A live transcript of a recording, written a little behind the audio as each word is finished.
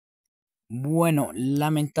Bueno,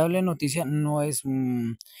 lamentable noticia no es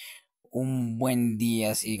un buen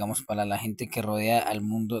día, así digamos, para la gente que rodea al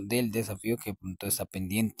mundo del desafío, que pronto está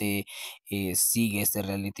pendiente, sigue este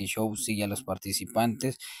reality show, sigue a los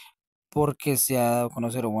participantes, porque se ha dado a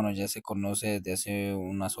conocer, o bueno, ya se conoce desde hace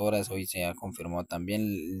unas horas, hoy se ha confirmado también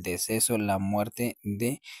el deceso, la muerte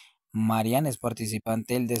de Mariam, es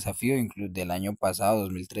participante del desafío del año pasado,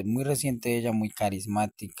 2003, muy reciente ella, muy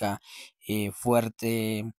carismática,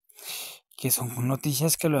 fuerte, que son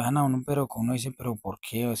noticias que lo dejan a uno, pero que uno dice, pero ¿por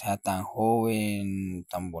qué? O sea, tan joven,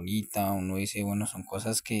 tan bonita, uno dice, bueno, son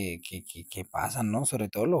cosas que pasan, ¿no? Sobre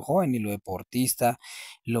todo lo joven y lo deportista,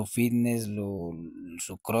 lo fitness,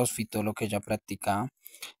 su CrossFit, todo lo que ella practicaba.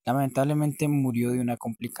 Lamentablemente murió de una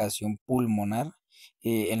complicación pulmonar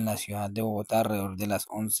en la ciudad de Bogotá alrededor de las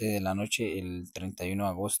 11 de la noche, el 31 de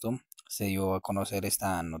agosto. Se dio a conocer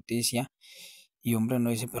esta noticia. Y hombre, uno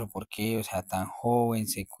dice, pero ¿por qué? O sea, tan joven,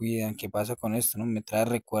 se cuidan, ¿qué pasa con esto? ¿No? Me trae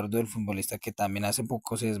recuerdo del futbolista que también hace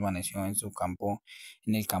poco se desvaneció en su campo,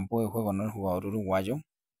 en el campo de juego, ¿no? El jugador uruguayo.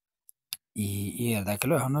 Y de verdad que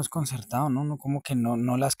lo deja uno desconcertado, ¿no? Uno como que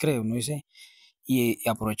no las cree, uno dice, y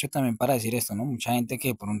aprovecho también para decir esto, ¿no? Mucha gente que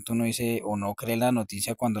de pronto uno dice o no cree la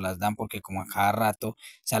noticia cuando las dan, porque como a cada rato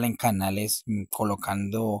salen canales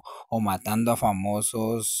colocando o matando a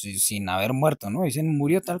famosos sin haber muerto, ¿no? Dicen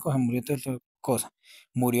murió tal cosa, murió tal cosa,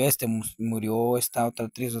 murió murió esta otra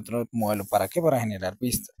actriz, otro modelo. ¿Para qué? Para generar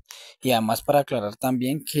vistas. Y además para aclarar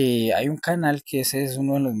también que hay un canal que ese es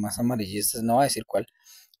uno de los más amarillistas, no voy a decir cuál,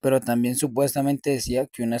 pero también supuestamente decía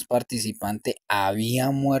que una participante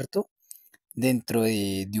había muerto dentro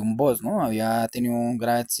de un bus, ¿no? Había tenido un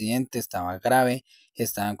grave accidente, estaba grave,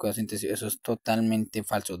 estaba en cuidados intensivos. Eso es totalmente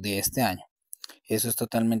falso de este año. Eso es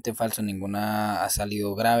totalmente falso. Ninguna ha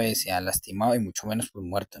salido grave, se ha lastimado y mucho menos pues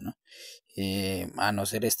muerto, ¿no? A no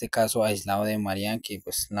ser este caso aislado de Mariam, que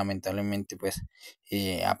pues lamentablemente pues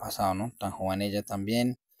ha pasado, ¿no? Tan joven ella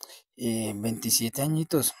también. 27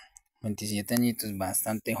 añitos, 27 añitos,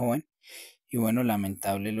 bastante joven. Y bueno,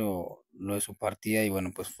 lamentable lo de su partida y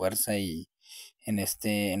bueno, pues fuerza y en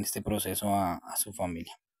este proceso a su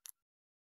familia.